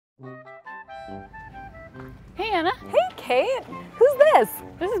Hey, Anna. Hey, Kate. Who's this?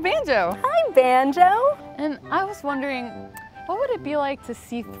 This is Banjo. Hi, Banjo. And I was wondering, what would it be like to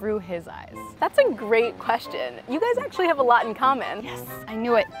see through his eyes? That's a great question. You guys actually have a lot in common. Yes, I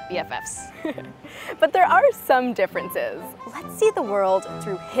knew it, BFFs. But there are some differences. Let's see the world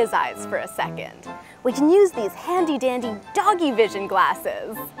through his eyes for a second. We can use these handy-dandy doggy vision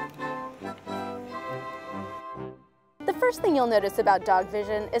glasses. The first thing you'll notice about dog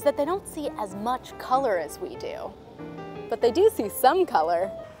vision is that they don't see as much color as we do. But they do see some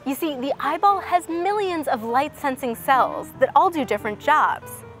color. You see, the eyeball has millions of light-sensing cells that all do different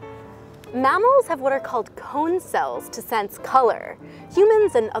jobs. Mammals have what are called cone cells to sense color.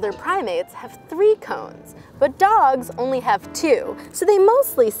 Humans and other primates have 3 cones, but dogs only have 2, so they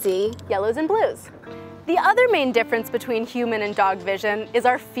mostly see yellows and blues. The other main difference between human and dog vision is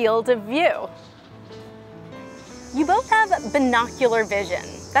our field of view. You both have binocular vision.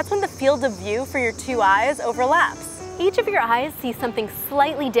 That's when the field of view for your 2 eyes overlaps. Each of your eyes sees something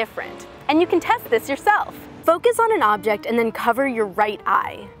slightly different, and you can test this yourself. Focus on an object and then cover your right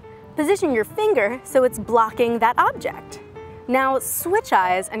eye. Position your finger so it's blocking that object. Now switch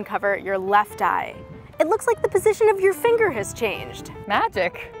eyes and cover your left eye. It looks like the position of your finger has changed.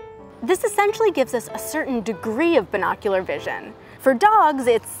 Magic. This essentially gives us a certain degree of binocular vision. For dogs,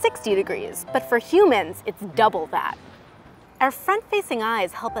 it's 60 degrees, but for humans, it's double that. Our front-facing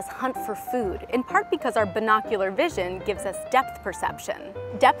eyes help us hunt for food, in part because our binocular vision gives us depth perception.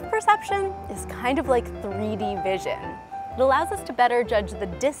 Depth perception is kind of like 3D vision. It allows us to better judge the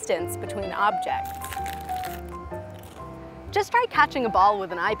distance between objects. Just try catching a ball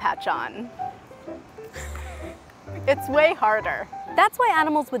with an eye patch on. It's way harder. That's why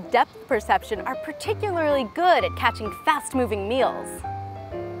animals with depth perception are particularly good at catching fast-moving meals.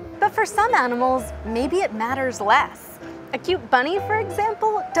 But for some animals, maybe it matters less. A cute bunny, for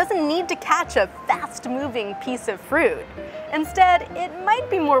example, doesn't need to catch a fast-moving piece of fruit. Instead, it might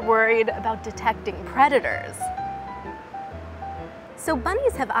be more worried about detecting predators. So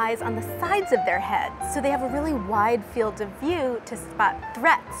bunnies have eyes on the sides of their heads, so they have a really wide field of view to spot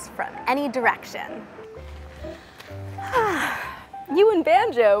threats from any direction. You and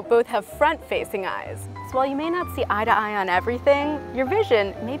Banjo both have front-facing eyes, so while you may not see eye to eye on everything, your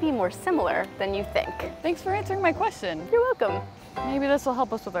vision may be more similar than you think. Thanks for answering my question. You're welcome. Maybe this will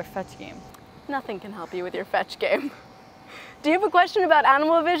help us with our fetch game. Nothing can help you with your fetch game. Do you have a question about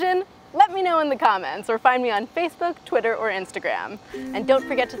animal vision? Let me know in the comments or find me on Facebook, Twitter, or Instagram. And don't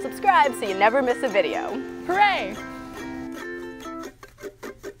forget to subscribe so you never miss a video. Hooray!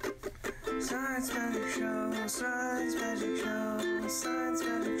 Science Magic Show, Science Magic Show, Science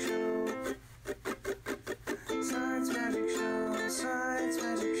Magic Show.